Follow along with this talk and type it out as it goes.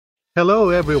Hello,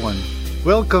 everyone.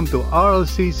 Welcome to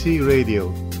RLCC Radio,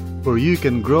 where you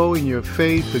can grow in your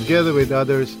faith together with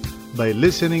others by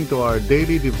listening to our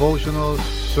daily devotionals,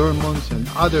 sermons, and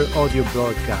other audio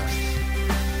broadcasts.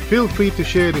 Feel free to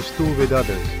share this tool with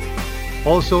others.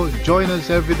 Also, join us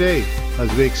every day as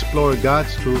we explore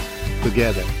God's truth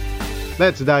together.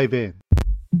 Let's dive in.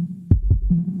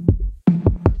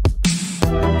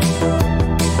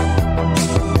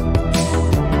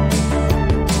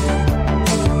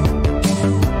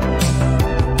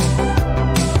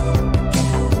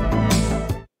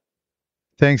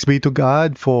 Thanks be to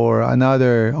God for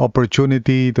another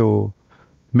opportunity to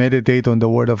meditate on the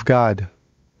Word of God.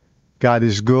 God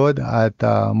is good at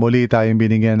muli tayong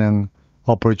binigyan ng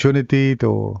opportunity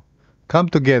to come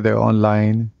together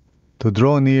online, to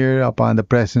draw near upon the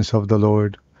presence of the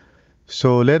Lord.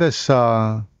 So let us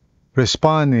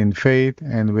respond in faith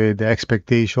and with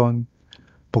expectation.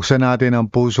 Buksan natin ang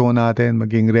puso natin,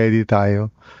 maging ready tayo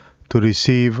to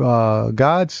receive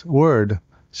God's Word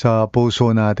sa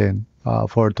puso natin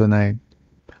for tonight.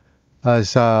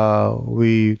 As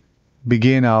we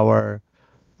begin our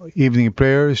evening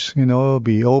prayers,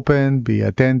 be open, be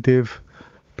attentive.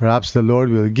 Perhaps the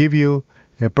Lord will give you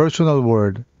a personal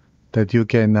word that you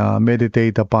can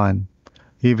meditate upon,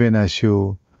 even as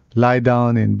you lie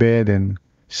down in bed and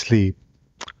sleep.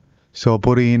 So,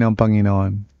 purihin ang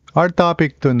Panginoon. Our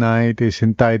topic tonight is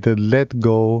entitled, Let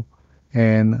Go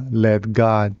and Let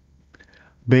God,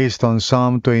 based on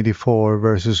Psalm 24,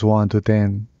 verses 1 to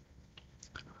 10.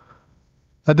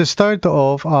 At the start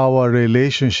of our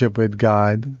relationship with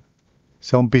God,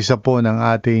 sa umpisa po ng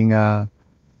ating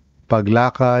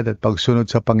paglakad at pagsunod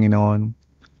sa Panginoon,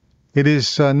 it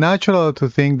is natural to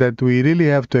think that we really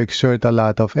have to exert a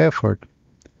lot of effort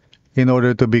in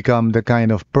order to become the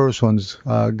kind of persons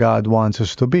God wants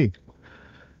us to be.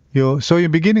 So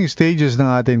yung beginning stages ng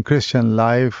ating Christian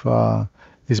life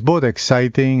is both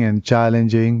exciting and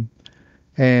challenging.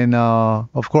 And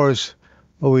of course,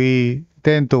 we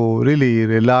tend to really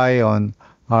rely on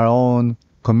our own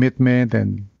commitment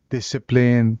and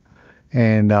discipline.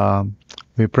 And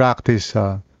we practice,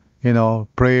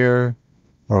 prayer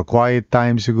or quiet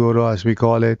time siguro as we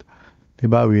call it.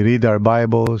 Diba? We read our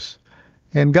Bibles.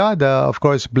 And God, of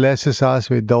course, blesses us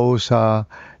with those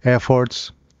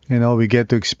efforts. We get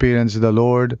to experience the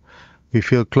Lord. We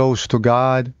feel close to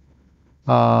God.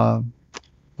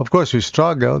 Of course, we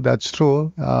struggle, that's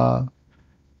true,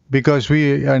 because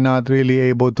we are not really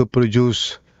able to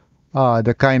produce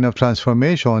the kind of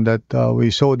transformation that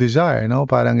we so desire,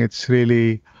 Parang it's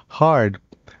really hard.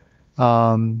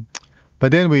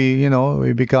 But then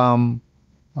we become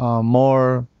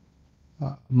more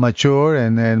mature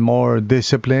and more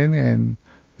disciplined, and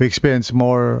we experience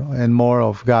more and more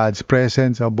of God's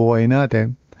presence sa buhay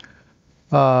natin.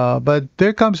 But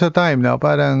there comes a time na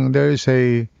parang there is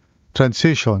a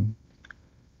transition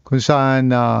kung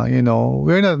saan,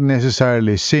 we're not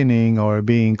necessarily sinning or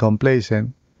being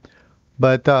complacent.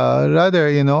 But rather,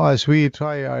 as we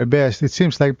try our best, it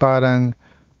seems like parang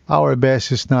our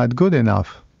best is not good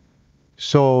enough.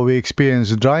 So we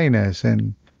experience dryness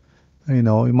and, yung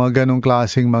mga ganong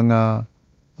klaseng mga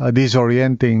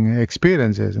disorienting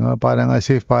experiences. Parang as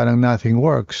if parang nothing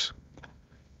works.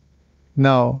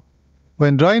 Now,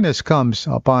 when dryness comes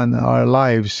upon our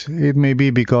lives, it may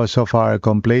be because of our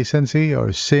complacency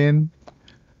or sin.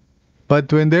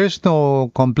 But when there's no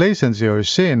complacency or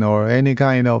sin or any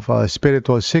kind of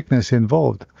spiritual sickness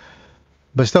involved,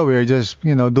 basta we're just,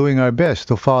 doing our best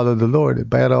to follow the Lord.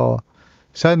 Pero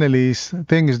suddenly,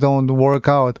 things don't work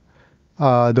out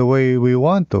the way we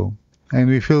want to. And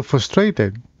we feel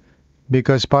frustrated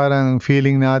because parang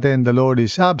feeling natin the Lord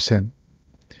is absent.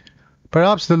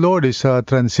 Perhaps the Lord is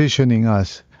transitioning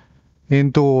us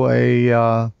into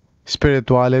a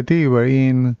spirituality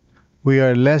wherein we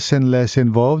are less and less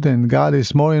involved and God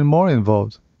is more and more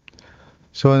involved.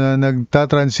 So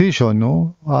nagta-transition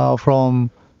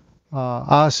from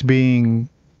us being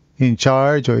in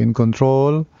charge or in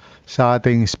control sa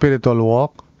ating spiritual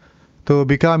walk to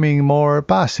becoming more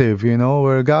passive,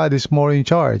 where God is more in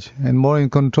charge and more in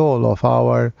control of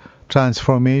our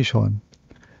transformation.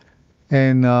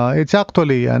 And it's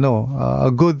actually,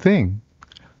 a good thing.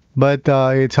 But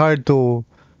it's hard to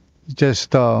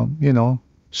just,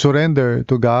 surrender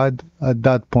to God at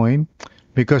that point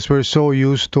because we're so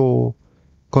used to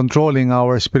controlling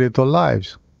our spiritual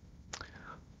lives.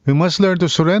 We must learn to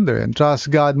surrender and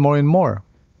trust God more and more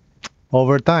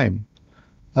over time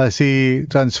as He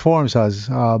transforms us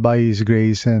by His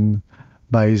grace and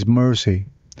by His mercy.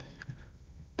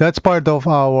 That's part of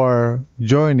our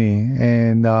journey,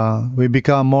 and we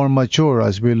become more mature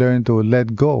as we learn to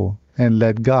let go and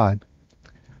let God.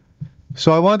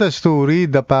 So I want us to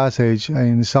read the passage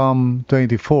in Psalm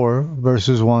 24,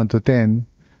 verses 1 to 10,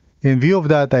 in view of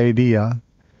that idea.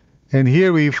 And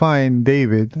here we find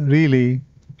David really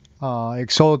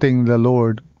exalting the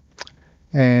Lord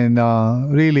and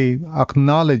really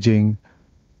acknowledging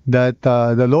that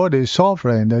the Lord is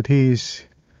sovereign, that He is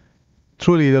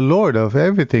truly the Lord of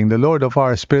everything, the Lord of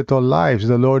our spiritual lives,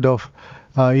 the Lord of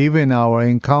even our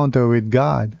encounter with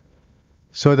God,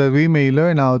 so that we may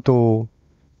learn how to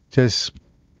just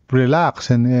relax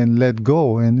and let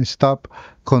go and stop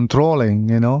controlling,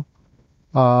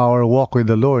 our walk with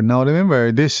the Lord. Now,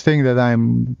 remember, this thing that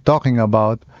I'm talking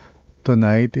about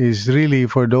tonight is really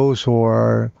for those who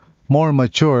are more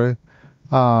mature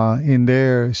in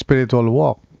their spiritual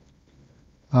walk.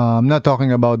 I'm not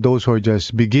talking about those who are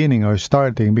just beginning or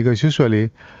starting, because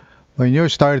usually when you're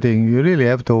starting, you really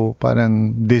have to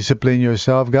parang discipline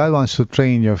yourself. God wants to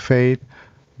train your faith.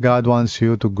 God wants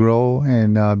you to grow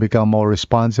and become more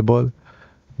responsible.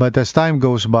 But as time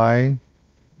goes by,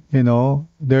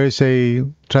 there is a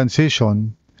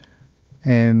transition,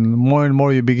 and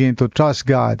more you begin to trust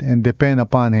God and depend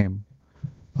upon Him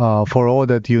for all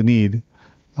that you need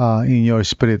in your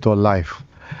spiritual life.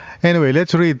 Anyway,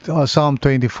 let's read Psalm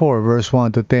 24, verse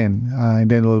 1 to 10, and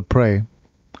then we'll pray.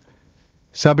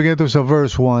 Sabi nga ito sa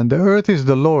verse 1, "The earth is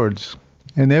the Lord's,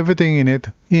 and everything in it,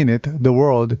 the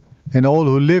world, and all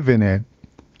who live in it.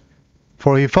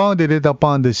 For He founded it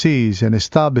upon the seas and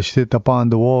established it upon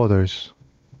the waters.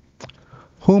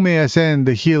 Who may ascend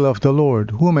the hill of the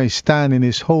Lord? Who may stand in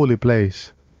His holy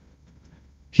place?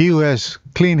 He who has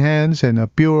clean hands and a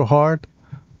pure heart,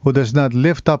 who does not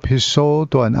lift up his soul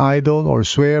to an idol or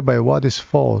swear by what is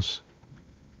false.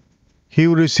 He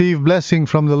will receive blessing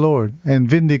from the Lord and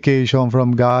vindication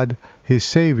from God his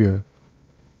Savior.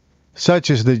 Such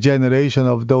is the generation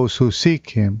of those who seek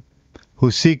Him,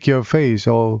 who seek your face,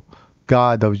 O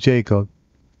God of Jacob.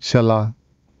 Selah.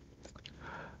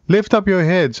 Lift up your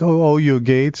heads, O you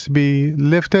gates, be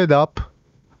lifted up,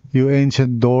 you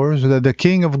ancient doors, so that the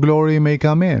King of glory may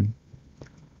come in.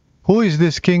 Who is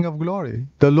this King of glory?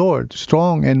 The Lord,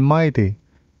 strong and mighty,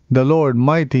 the Lord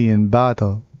mighty in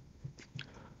battle.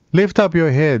 Lift up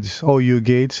your heads, O you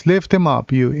gates, lift them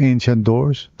up, you ancient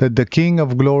doors, that the King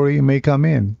of glory may come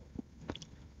in.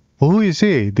 Who is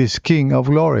He, this King of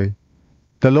glory?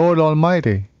 The Lord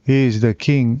Almighty, He is the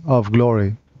King of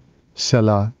glory.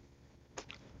 Selah.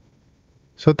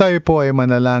 So tayo po ay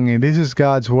manalangin. This is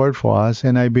God's word for us,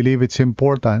 and I believe it's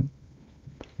important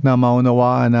na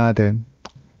maunawaan natin.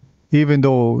 Even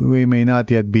though we may not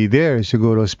yet be there,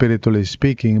 siguro spiritually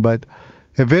speaking, but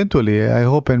eventually, I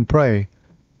hope and pray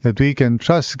that we can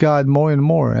trust God more and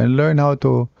more and learn how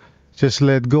to just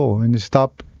let go and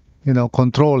stop,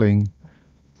 controlling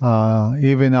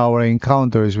even our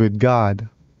encounters with God.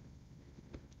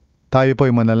 Tayo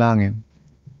po'y manalangin.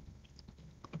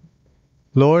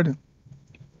 Lord,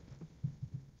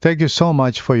 thank you so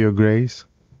much for your grace.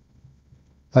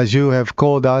 As you have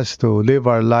called us to live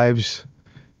our lives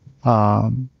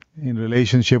in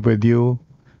relationship with you,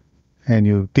 and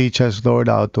you teach us, Lord,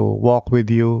 how to walk with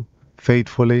you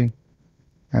faithfully.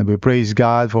 And we praise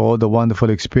God for all the wonderful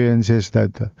experiences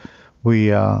that we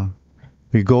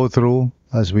go through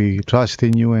as we trust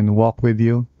in you and walk with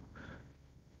you.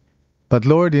 But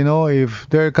Lord, if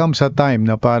there comes a time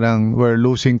na parang we're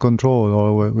losing control,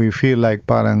 or we feel like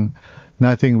parang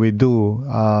nothing we do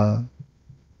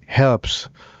helps,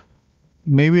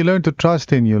 may we learn to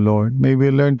trust in you, Lord. May we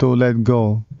learn to let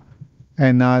go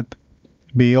and not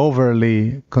be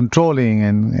overly controlling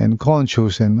and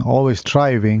conscious and always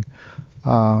striving,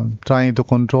 trying to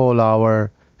control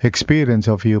our experience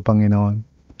of you, Panginoon.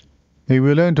 May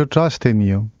we learn to trust in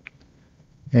you.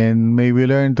 And may we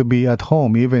learn to be at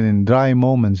home even in dry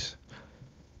moments,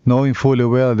 knowing fully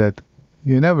well that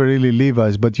you never really leave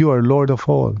us, but you are Lord of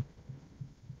all.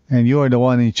 And you are the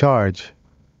one in charge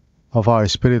of our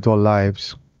spiritual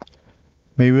lives.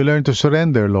 May we learn to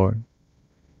surrender, Lord,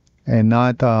 and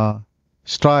not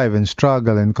strive and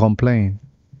struggle and complain.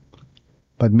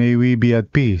 But may we be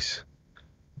at peace,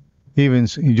 even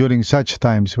during such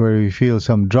times where we feel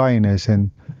some dryness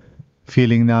and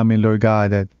feeling namin, Lord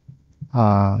God, that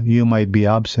you might be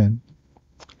absent.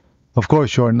 Of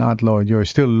course, you're not, Lord. You're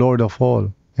still Lord of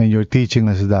all, and you're teaching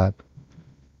us that.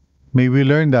 May we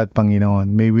learn that, Panginoon.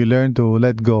 May we learn to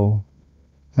let go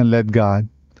and let God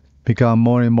become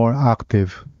more and more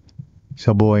active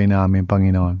sa buhay namin,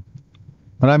 Panginoon.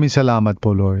 Maraming salamat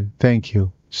po, Lord. Thank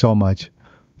you so much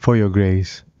for your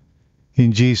grace.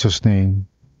 In Jesus' name,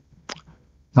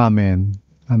 Amen.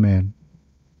 Amen.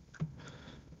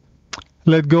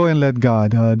 Let go and let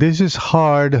God. This is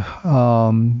hard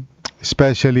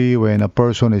especially when a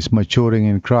person is maturing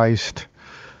in Christ,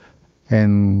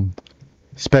 and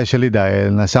especially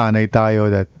dahil nasanay tayo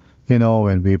that,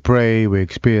 when we pray, we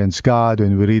experience God.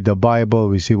 When we read the Bible,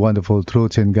 we see wonderful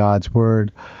truths in God's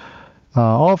Word.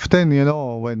 Often,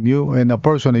 when a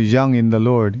person is young in the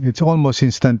Lord, it's almost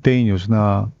instantaneous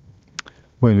na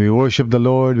when we worship the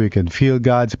Lord, we can feel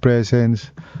God's presence.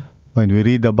 When we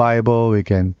read the Bible, we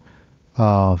can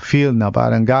feel na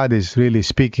parang God is really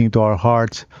speaking to our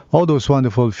hearts. All those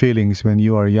wonderful feelings when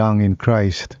you are young in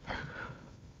Christ.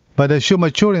 But as you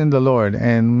mature in the Lord,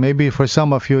 and maybe for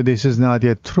some of you this is not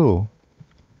yet true,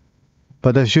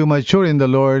 but as you mature in the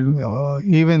Lord,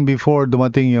 even before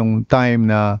dumating yung time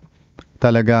na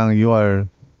talagang you are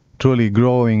truly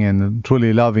growing and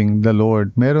truly loving the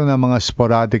Lord, meron na mga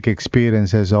sporadic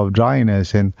experiences of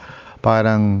dryness and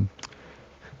parang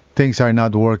things are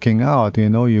not working out.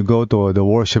 You go to the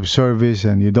worship service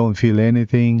and you don't feel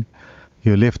anything.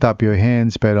 You lift up your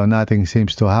hands, pero nothing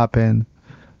seems to happen.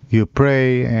 You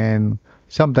pray, and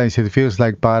sometimes it feels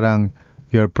like parang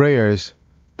your prayers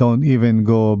don't even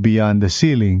go beyond the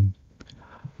ceiling.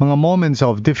 Mga moments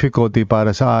of difficulty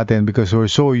para sa atin because we're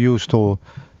so used to,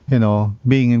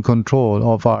 being in control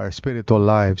of our spiritual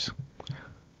lives.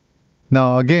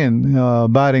 Now, again,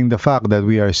 barring the fact that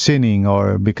we are sinning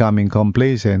or becoming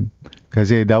complacent,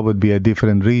 kasi that would be a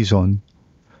different reason.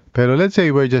 Pero let's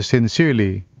say we're just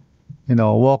sincerely,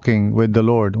 walking with the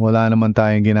Lord. Wala naman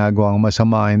tayong ginagawang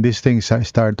masama, and these things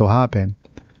start to happen.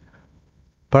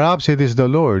 Perhaps it is the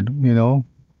Lord,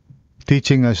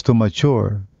 teaching us to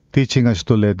mature, teaching us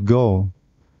to let go,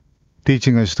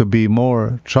 teaching us to be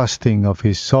more trusting of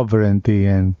His sovereignty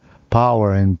and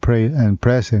power and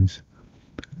presence.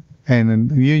 And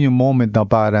yun yung moment na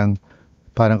parang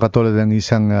katulad ng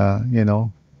isang,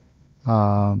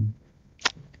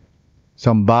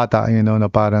 some bata, na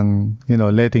parang,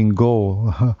 letting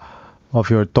go of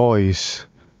your toys.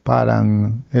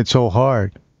 Parang it's so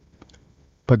hard.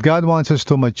 But God wants us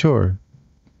to mature.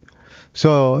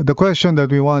 So the question that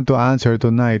we want to answer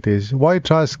tonight is, why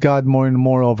trust God more and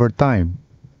more over time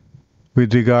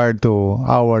with regard to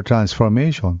our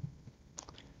transformation?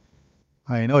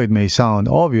 I know it may sound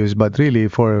obvious, but really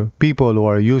for people who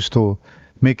are used to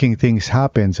making things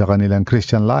happen sa kanilang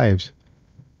Christian lives,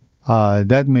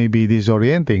 that may be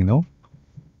disorienting, no?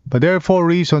 But there are 4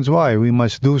 reasons why we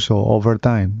must do so over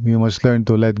time. We must learn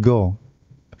to let go.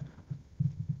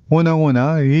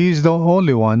 Unang-una, He is the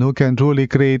only one who can truly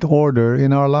create order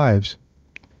in our lives.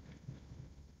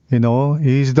 He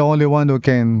is the only one who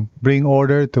can bring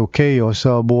order to chaos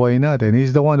sa buhay natin.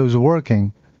 He's the one who's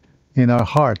working in our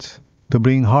hearts to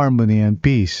bring harmony and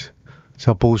peace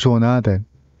sa puso natin.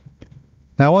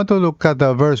 Now, I want to look at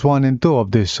verse 1 and 2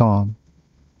 of this psalm.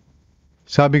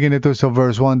 Sabi ganito sa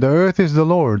verse 1, "The earth is the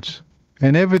Lord's,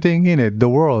 and everything in it,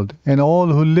 the world, and all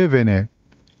who live in it."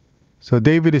 So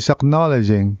David is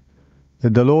acknowledging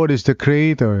that the Lord is the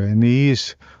creator and He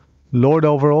is Lord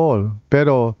over all.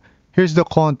 Pero here's the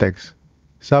context.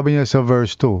 Sabi niya sa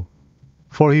verse 2,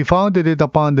 "For He founded it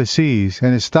upon the seas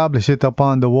and established it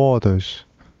upon the waters."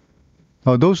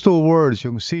 Now those 2 words,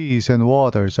 yung seas and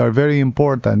waters, are very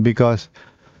important because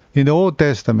in the Old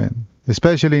Testament,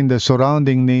 especially in the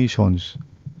surrounding nations,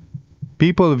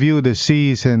 people view the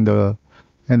seas and the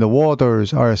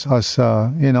waters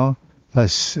as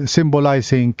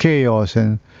symbolizing chaos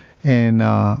and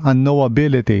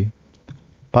unknowability.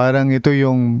 Parang ito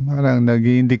yung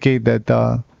nag-indicate that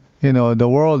the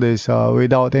world is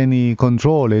without any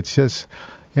control. It's just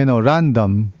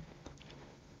random.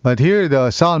 But here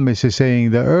the psalmist is saying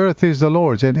the earth is the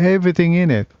Lord's and everything in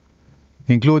it,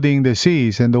 including the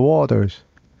seas and the waters.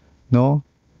 No?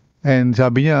 And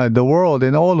sabi niya, the world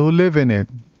and all who live in it,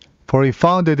 for He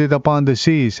founded it upon the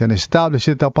seas and established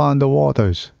it upon the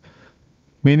waters.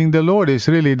 Meaning the Lord is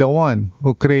really the one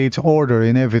who creates order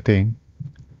in everything.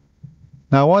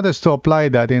 Now I want us to apply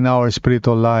that in our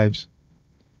spiritual lives.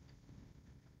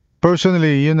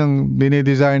 Personally, yun ang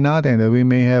dinidesire natin, that we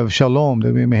may have shalom,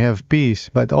 that we may have peace.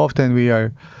 But often we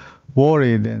are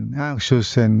worried and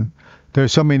anxious, and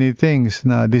there's so many things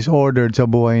na disordered sa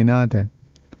buhay natin.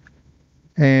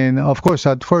 And of course,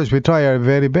 at first, we try our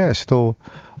very best to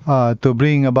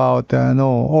bring about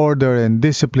order and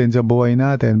discipline sa buhay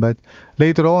natin. But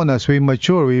later on, as we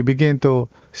mature, we begin to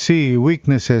see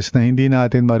weaknesses na hindi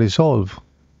natin ma-resolve.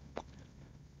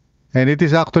 And it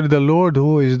is actually the Lord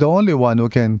who is the only one who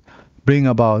can bring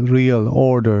about real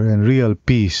order and real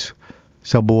peace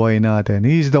sa buhay natin.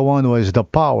 He's the one who has the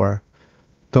power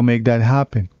to make that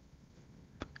happen.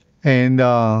 And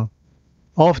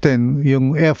often,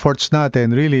 yung efforts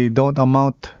natin really don't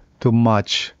amount to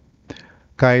much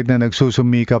kahit na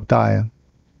nagsusumikap tayo.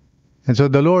 And so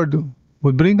the Lord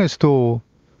would bring us to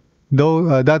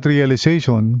that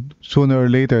realization sooner or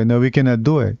later na we cannot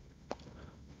do it.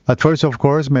 At first, of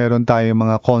course, meron tayong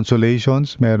mga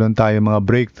consolations, meron tayong mga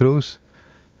breakthroughs.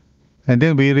 And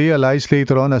then we realize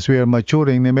later on as we are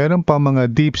maturing na meron pa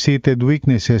mga deep-seated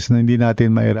weaknesses na hindi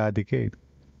natin ma-eradicate.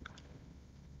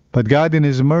 But God in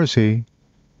His mercy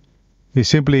is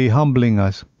simply humbling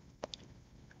us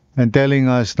and telling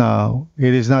us now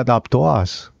it is not up to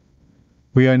us.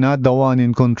 We are not the one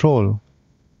in control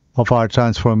of our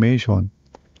transformation.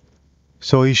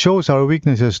 So He shows our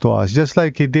weaknesses to us, just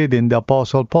like He did in the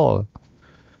Apostle Paul.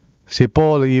 See,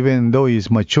 Paul, even though he is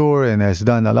mature and has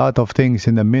done a lot of things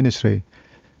in the ministry,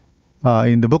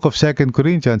 in the book of 2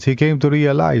 Corinthians, he came to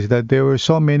realize that there were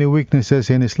so many weaknesses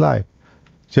in his life.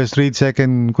 Just read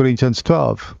 2 Corinthians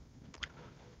 12.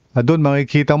 Doon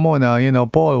makikita mo na,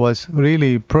 Paul was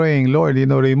really praying, Lord,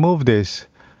 remove this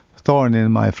thorn in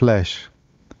my flesh.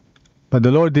 But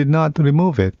the Lord did not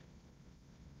remove it.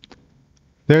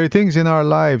 There are things in our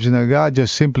lives that God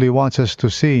just simply wants us to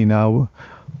see. Now,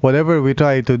 whatever we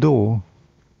try to do,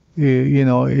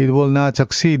 it will not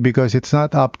succeed because it's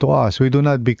not up to us. We do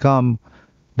not become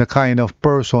the kind of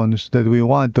persons that we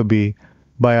want to be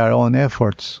by our own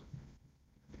efforts.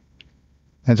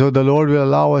 And so the Lord will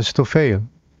allow us to fail.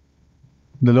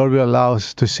 The Lord will allow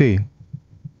us to see.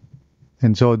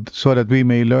 And so that we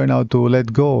may learn how to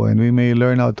let go and we may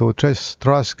learn how to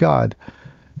trust God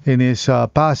in His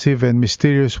passive and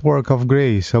mysterious work of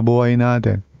grace sa buhay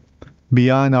natin,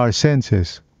 beyond our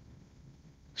senses.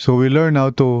 So we learn how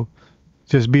to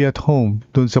just be at home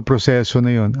dun sa proseso na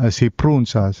yun as He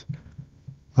prunes us,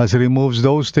 as He removes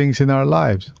those things in our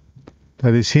lives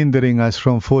that is hindering us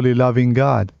from fully loving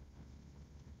God.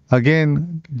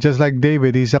 Again, just like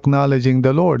David, he's acknowledging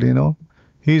the Lord,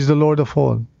 He's the Lord of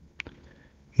all.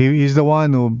 He is the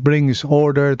one who brings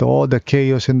order to all the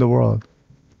chaos in the world.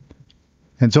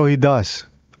 And so He does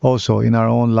also in our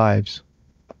own lives.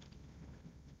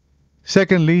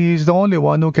 Secondly, He's the only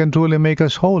one who can truly make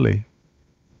us holy.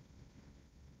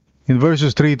 In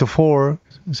verses 3 to 4,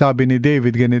 sabi ni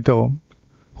David ganito,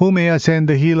 Who may ascend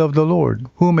the hill of the Lord?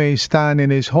 Who may stand in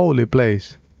His holy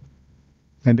place?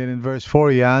 And then in verse 4,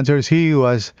 he answers, He who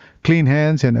has clean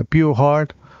hands and a pure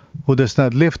heart, who does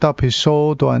not lift up his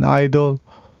soul to an idol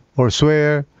or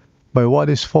swear by what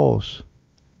is false.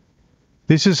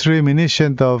 This is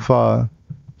reminiscent of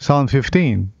Psalm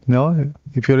 15.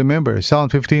 If you remember, Psalm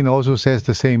 15 also says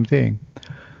the same thing.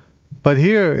 But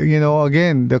here,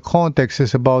 again, the context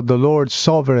is about the Lord's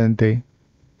sovereignty.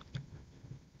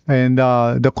 And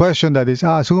the question that is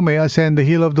asked, who may ascend the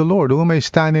hill of the Lord? Who may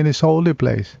stand in His holy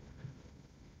place?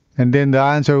 And then the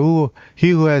answer, he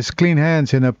who has clean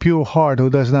hands and a pure heart, who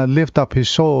does not lift up his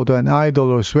soul to an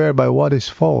idol or swear by what is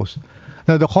false.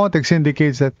 Now, the context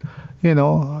indicates that,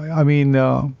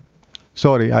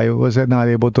 sorry, I was not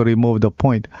able to remove the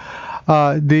point.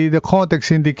 The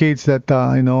context indicates that,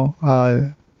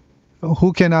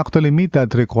 who can actually meet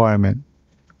that requirement?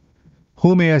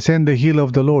 Who may ascend the hill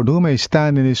of the Lord? Who may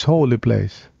stand in His holy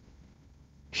place?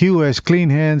 He who has clean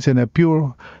hands and a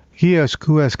pure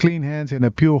who has clean hands and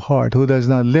a pure heart, who does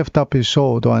not lift up his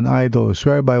soul to an idol,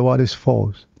 swear by what is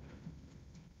false.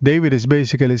 David is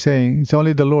basically saying it's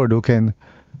only the Lord who can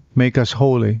make us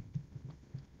holy.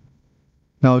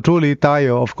 Now, truly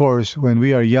tayo, of course, when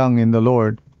we are young in the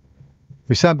Lord,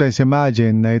 we sometimes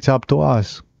imagine that it's up to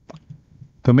us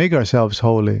to make ourselves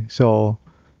holy. So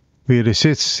we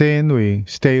resist sin, we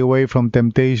stay away from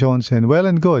temptations, and well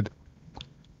and good,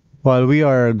 while we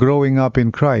are growing up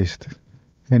in Christ.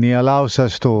 And He allows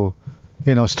us to,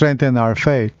 strengthen our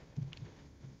faith.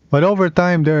 But over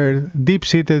time, there are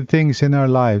deep-seated things in our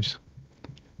lives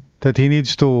that He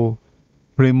needs to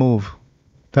remove.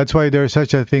 That's why there's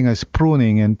such a thing as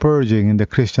pruning and purging in the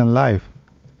Christian life.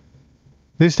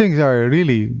 These things are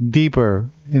really deeper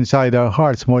inside our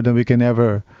hearts more than we can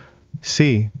ever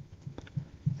see.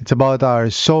 It's about our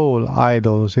soul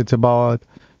idols. It's about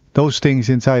those things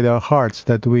inside our hearts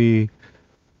that we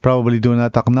probably do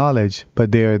not acknowledge,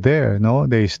 but they are there.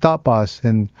 They stop us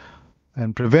and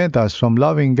prevent us from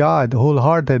loving God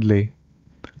wholeheartedly.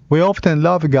 We often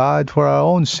love God for our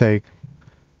own sake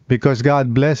because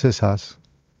God blesses us.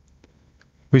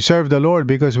 We serve the Lord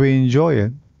because we enjoy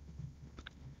it.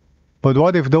 But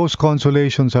what if those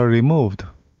consolations are removed?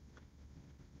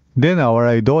 Then our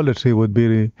idolatry would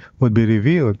be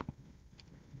revealed.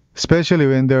 Especially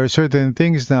when there are certain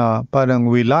things na parang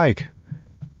we like.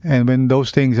 And when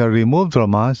those things are removed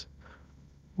from us,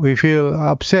 we feel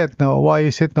upset na why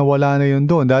is it na wala na yun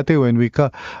doon. Dati when we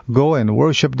go and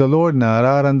worship the Lord,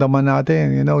 nararamdaman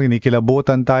natin,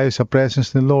 inikilabutan tayo sa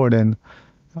presence ng Lord and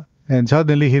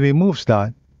suddenly He removes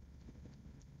that.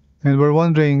 And we're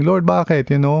wondering, Lord,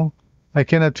 bakit? I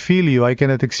cannot feel you. I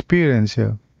cannot experience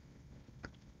you.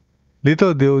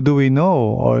 Little do we know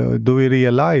or do we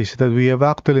realize that we have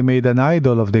actually made an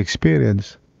idol of the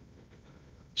experience.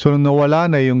 So nung nawala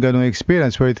na yung ganong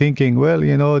experience, we're thinking, well,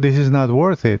 this is not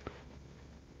worth it.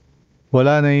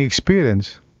 Wala na yung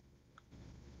experience.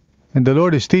 And the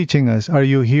Lord is teaching us, are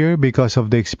you here because of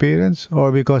the experience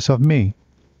or because of me?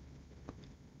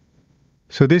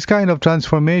 So this kind of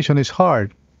transformation is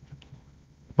hard.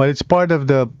 But it's part of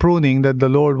the pruning that the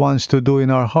Lord wants to do in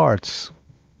our hearts.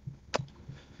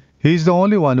 He's the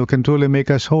only one who can truly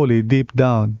make us holy deep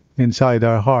down inside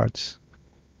our hearts,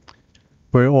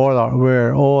 where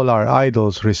all our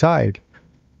idols reside,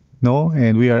 no,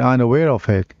 and we are unaware of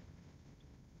it.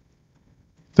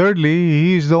 Thirdly,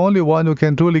 He is the only one who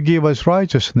can truly give us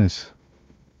righteousness.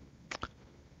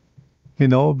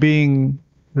 Being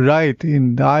right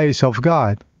in the eyes of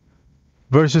God.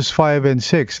 Verses 5 and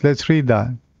 6, let's read that.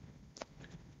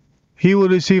 He will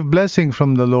receive blessing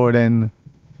from the Lord and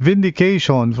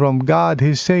vindication from God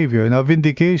his Savior. Now,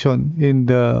 vindication in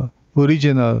the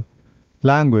original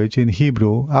language in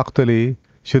Hebrew actually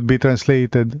should be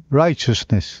translated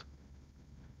righteousness.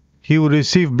 He will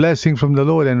receive blessing from the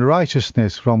Lord and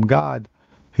righteousness from God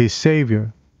his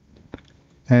Savior.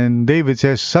 And David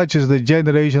says, such is the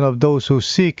generation of those who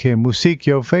seek Him, who seek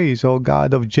your face, O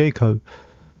God of Jacob.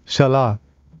 Salah.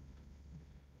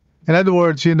 In other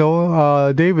words,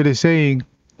 David is saying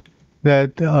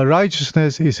that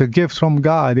righteousness is a gift from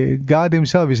God. God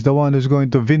Himself is the one who's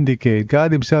going to vindicate.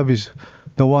 God Himself is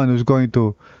the one who's going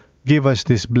to give us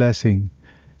this blessing.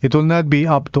 It will not be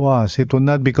up to us. It will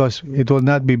not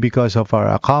be because of our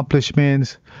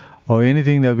accomplishments or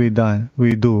anything that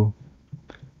we do.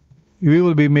 We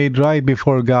will be made right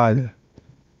before God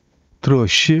through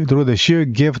the sheer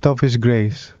gift of His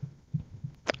grace.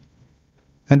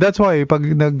 And that's why pag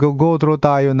nag-go through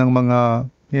tayo ng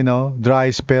mga,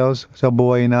 dry spells sa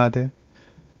buhay natin,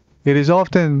 it is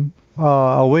often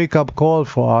a wake-up call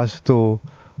for us to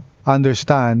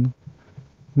understand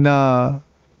na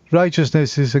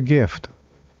righteousness is a gift.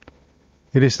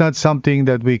 It is not something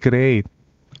that we create.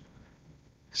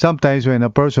 Sometimes when a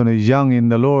person is young in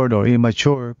the Lord or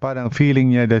immature, parang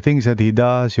feeling niya the things that he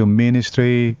does, yung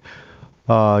ministry,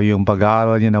 yung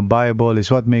pag-aaral niya ng Bible is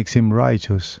what makes him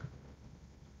righteous.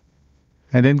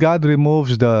 And then God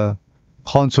removes the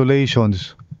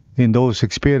consolations in those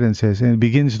experiences and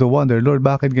begins to wonder, Lord,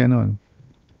 bakit ganon?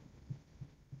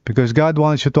 Because God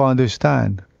wants you to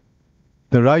understand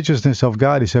the righteousness of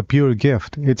God is a pure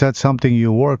gift. It's not something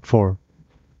you work for.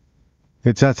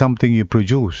 It's not something you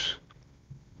produce.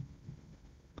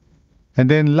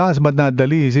 And then last but not the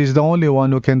least, He's the only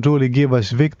one who can truly give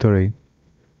us victory.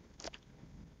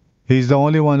 He's the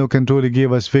only one who can truly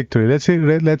give us victory. Let's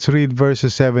read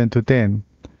verses 7 to 10.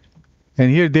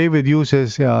 And here David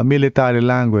uses military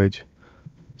language.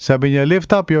 Sabi niya,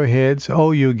 lift up your heads,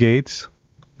 O you gates.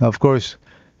 Now, of course,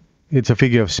 it's a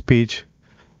figure of speech.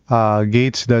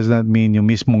 Gates does not mean yung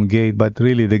mismong gate, but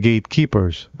really the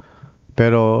gatekeepers.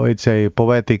 Pero it's a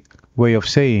poetic way of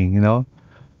saying,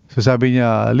 So sabi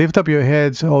niya, lift up your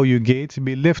heads, O you gates,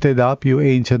 be lifted up, you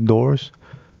ancient doors,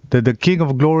 that the King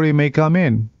of glory may come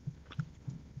in.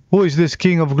 Who is this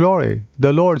King of glory?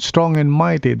 The Lord strong and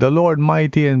mighty, the Lord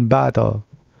mighty in battle.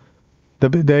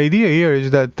 The idea here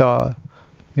is that,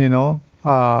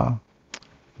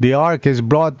 the ark is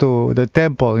brought to the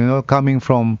temple, coming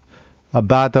from a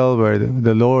battle where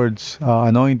the Lord's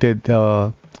anointed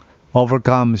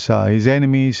overcomes his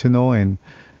enemies, and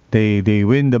they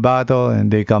win the battle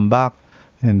and they come back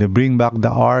and they bring back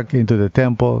the ark into the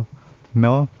temple,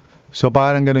 So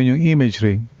parang ganun yung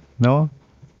imagery,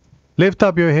 Lift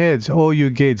up your heads, O you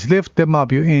gates, lift them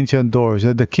up, you ancient doors,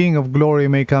 that the King of glory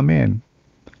may come in.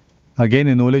 Again,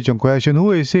 inulit yung question,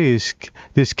 who is he?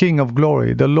 This King of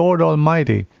glory, the Lord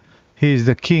Almighty. He is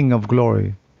the King of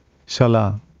glory.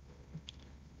 Salah.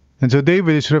 And so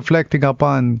David is reflecting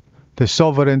upon the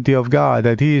sovereignty of God,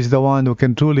 that He is the one who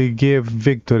can truly give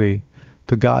victory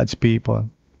to God's people.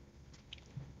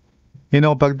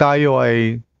 Pag tayo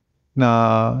ay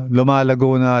na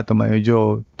lumalago na at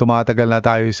medyo tumatagal na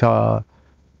tayo sa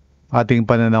ating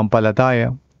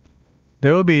pananampalataya,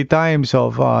 there will be times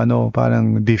of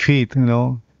parang defeat,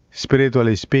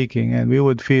 spiritually speaking, and we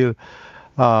would feel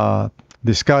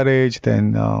discouraged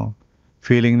and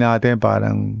feeling natin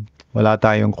parang wala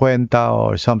tayong kwenta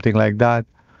or something like that.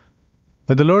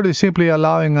 But the Lord is simply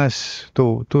allowing us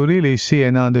to really see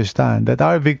and understand that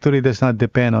our victory does not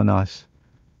depend on us.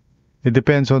 It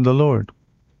depends on the Lord.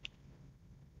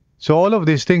 So all of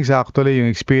these things actually, yung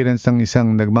experience ng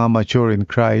isang nagmamature in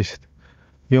Christ,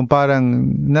 yung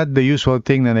parang not the usual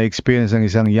thing na na-experience ng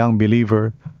isang young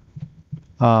believer.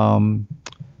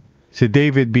 Si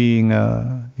David being,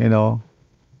 a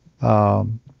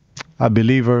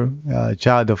believer, a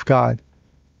child of God,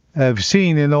 I've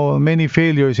seen, many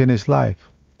failures in his life.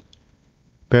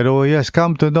 Pero he has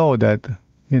come to know that,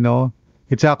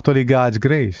 it's actually God's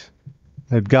grace.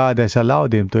 That God has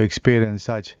allowed him to experience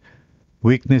such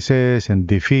weaknesses and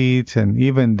defeats and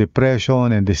even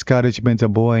depression and discouragement sa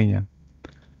buhay niya.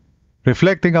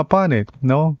 Reflecting upon it,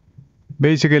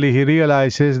 basically he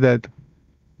realizes that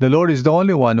the Lord is the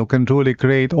only one who can truly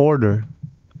create order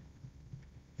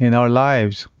in our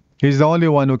lives. He's the only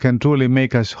one who can truly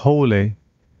make us holy.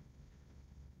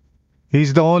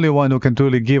 He's the only one who can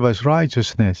truly give us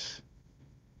righteousness.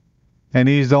 And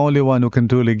He's the only one who can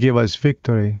truly give us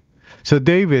victory. So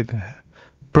David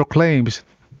proclaims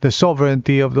the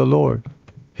sovereignty of the Lord,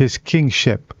 His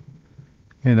kingship,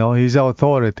 His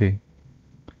authority.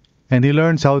 And he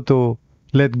learns how to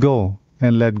let go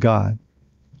and let God.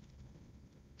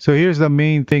 So here's the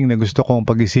main thing na gusto kong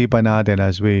pag-isipan natin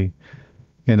as we,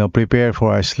 prepare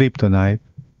for our sleep tonight.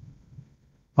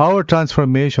 Our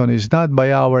transformation is not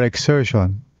by our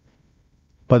exertion,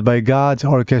 but by God's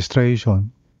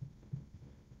orchestration.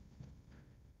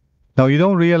 Now, you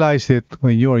don't realize it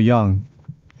when you are young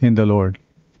in the Lord.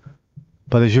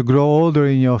 But as you grow older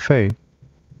in your faith,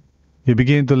 you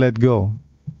begin to let go.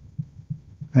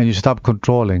 And you stop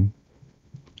controlling.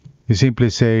 You simply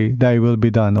say, Thy will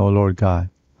be done, O Lord God.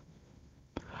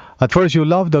 At first, you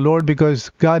love the Lord because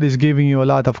God is giving you a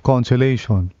lot of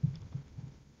consolation.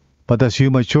 But as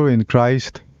you mature in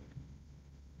Christ,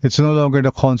 it's no longer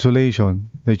the consolation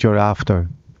that you're after,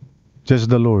 just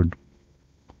the Lord.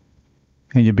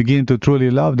 And you begin to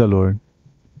truly love the Lord.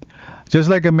 Just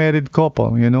like a married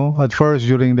couple, at first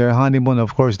during their honeymoon,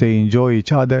 of course, they enjoy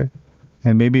each other.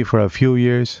 And maybe for a few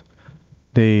years,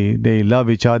 they love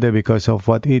each other because of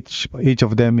what each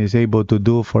of them is able to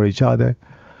do for each other.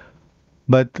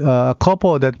 But a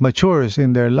couple that matures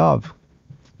in their love,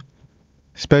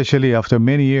 especially after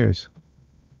many years,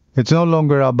 it's no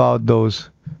longer about those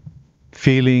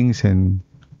feelings and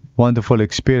wonderful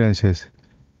experiences.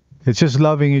 It's just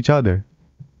loving each other.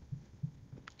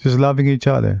 Just loving each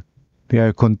other. They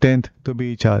are content to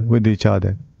be with each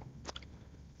other.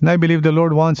 And I believe the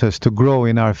Lord wants us to grow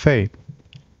in our faith.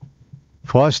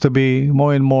 For us to be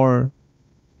more and more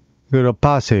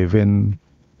passive and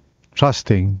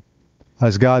trusting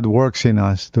as God works in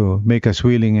us to make us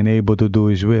willing and able to do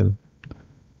His will.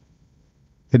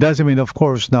 It doesn't mean, of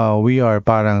course, now we are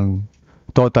parang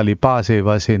totally passive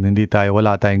as in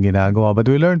wala tayong ginagawa. But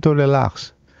we learn to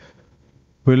relax.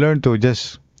 We learn to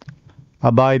just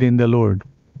abide in the Lord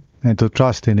and to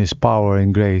trust in His power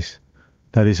and grace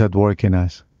that is at work in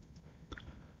us.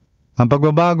 Ang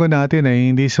pagbabago natin ay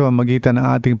hindi sa pamamagitan ng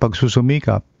ating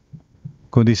pagsusumikap,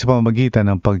 kundi sa pamamagitan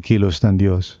ng pagkilos ng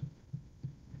Diyos.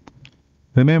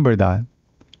 Remember that.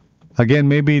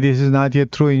 Again, maybe this is not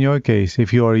yet true in your case.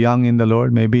 If you are young in the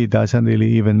Lord, maybe it doesn't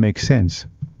really even make sense.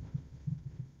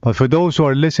 But for those who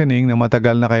are listening na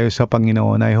matagal na kayo sa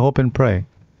Panginoon, I hope and pray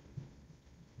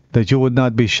that you would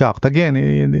not be shocked. Again,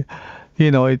 it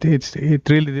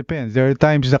really depends. There are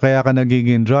times na kaya ka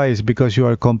nagiging dry is because you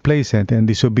are complacent and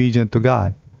disobedient to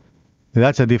God.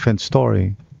 That's a different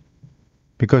story.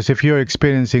 Because if you're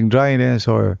experiencing dryness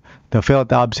or the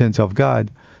felt absence of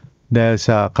God dahil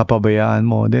sa kapabayaan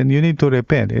mo, then you need to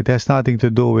repent. It has nothing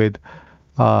to do with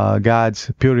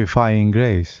God's purifying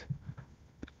grace.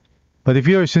 But if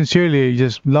you're sincerely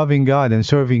just loving God and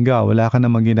serving God, wala ka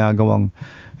namang ginagawang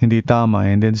hindi tama,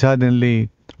 and then suddenly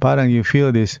parang you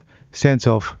feel this sense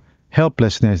of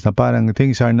helplessness na parang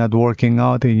things are not working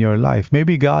out in your life.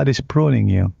 Maybe God is pruning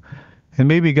you. And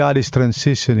maybe God is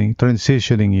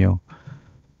transitioning you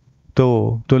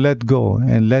to let go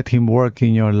and let Him work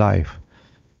in your life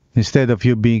instead of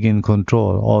you being in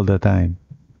control all the time.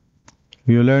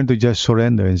 You learn to just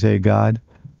surrender and say, God,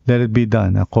 let it be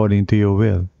done according to your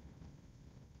will.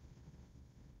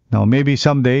 Now, maybe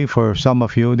someday, for some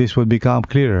of you, this will become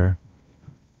clearer.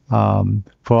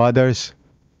 For others,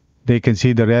 they can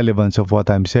see the relevance of what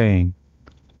I'm saying,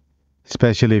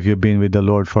 especially if you've been with the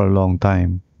Lord for a long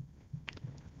time.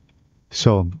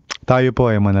 So, tayo po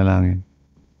ay manalangin.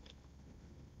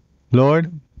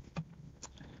 Lord,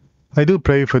 I do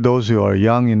pray for those who are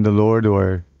young in the Lord, who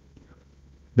are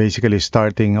basically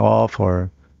starting off, or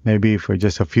maybe for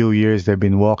just a few years they've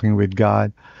been walking with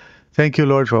God. Thank you,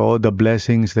 Lord, for all the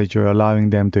blessings that you're allowing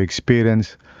them to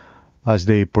experience as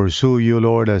they pursue you,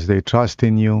 Lord, as they trust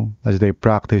in you, as they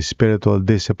practice spiritual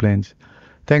disciplines.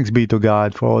 Thanks be to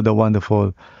God for all the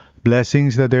wonderful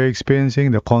blessings that they're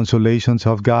experiencing, the consolations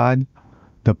of God,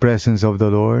 the presence of the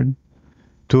Lord.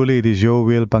 Truly, it is your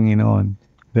will, Panginoon,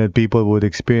 that people would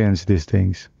experience these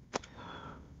things.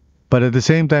 But at the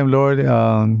same time, Lord,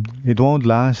 it won't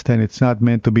last and it's not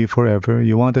meant to be forever.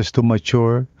 You want us to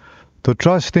mature, to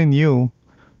trust in you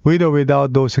with or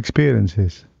without those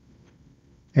experiences.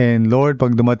 And Lord,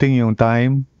 pag dumating yung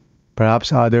time,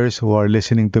 perhaps others who are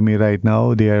listening to me right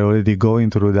now, they are already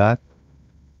going through that.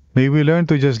 May we learn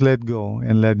to just let go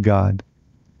and let God.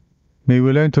 May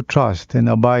we learn to trust and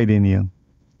abide in you,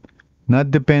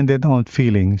 not dependent on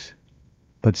feelings,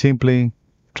 but simply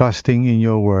trusting in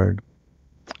your word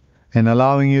and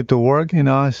allowing you to work in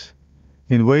us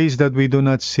in ways that we do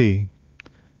not see,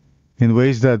 in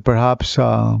ways that perhaps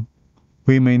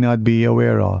we may not be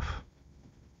aware of.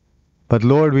 But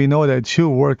Lord, we know that it's you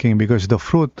working because the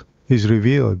fruit is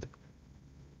revealed.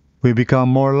 We become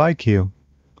more like you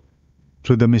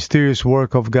through the mysterious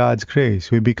work of God's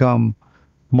grace. We become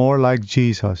more like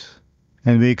Jesus,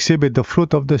 and we exhibit the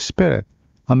fruit of the Spirit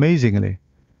amazingly,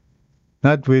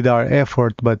 not with our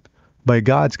effort, but by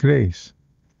God's grace.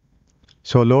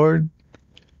 So Lord,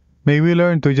 may we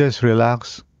learn to just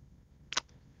relax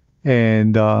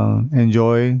and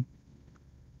enjoy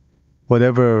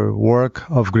whatever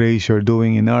work of grace you're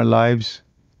doing in our lives.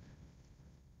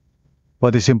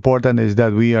 What is important is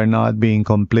that we are not being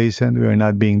complacent, we are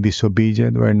not being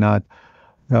disobedient, we are not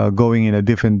going in a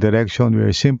different direction. We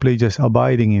are simply just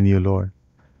abiding in you, Lord.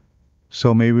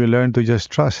 So may we learn to just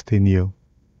trust in you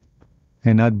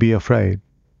and not be afraid.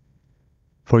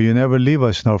 For you never leave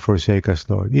us nor forsake us,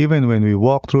 Lord, even when we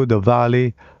walk through the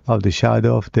valley of the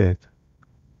shadow of death.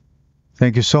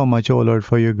 Thank you so much, O Lord,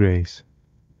 for your grace.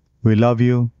 We love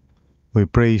you. We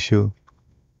praise you.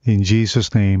 In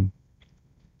Jesus' name,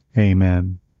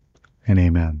 amen and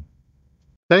amen.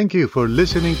 Thank you for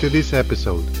listening to this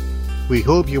episode. We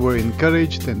hope you were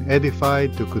encouraged and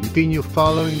edified to continue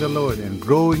following the Lord and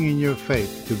growing in your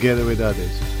faith together with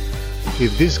others.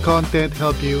 If this content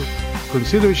helped you,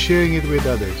 consider sharing it with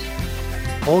others.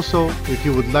 Also, if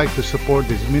you would like to support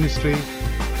this ministry,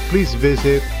 please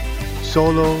visit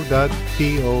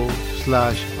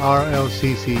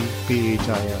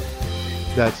solo.to/RLCCPHIL.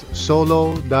 That's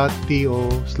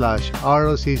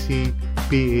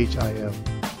solo.to/RLCCPHIL.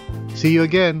 See you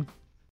again.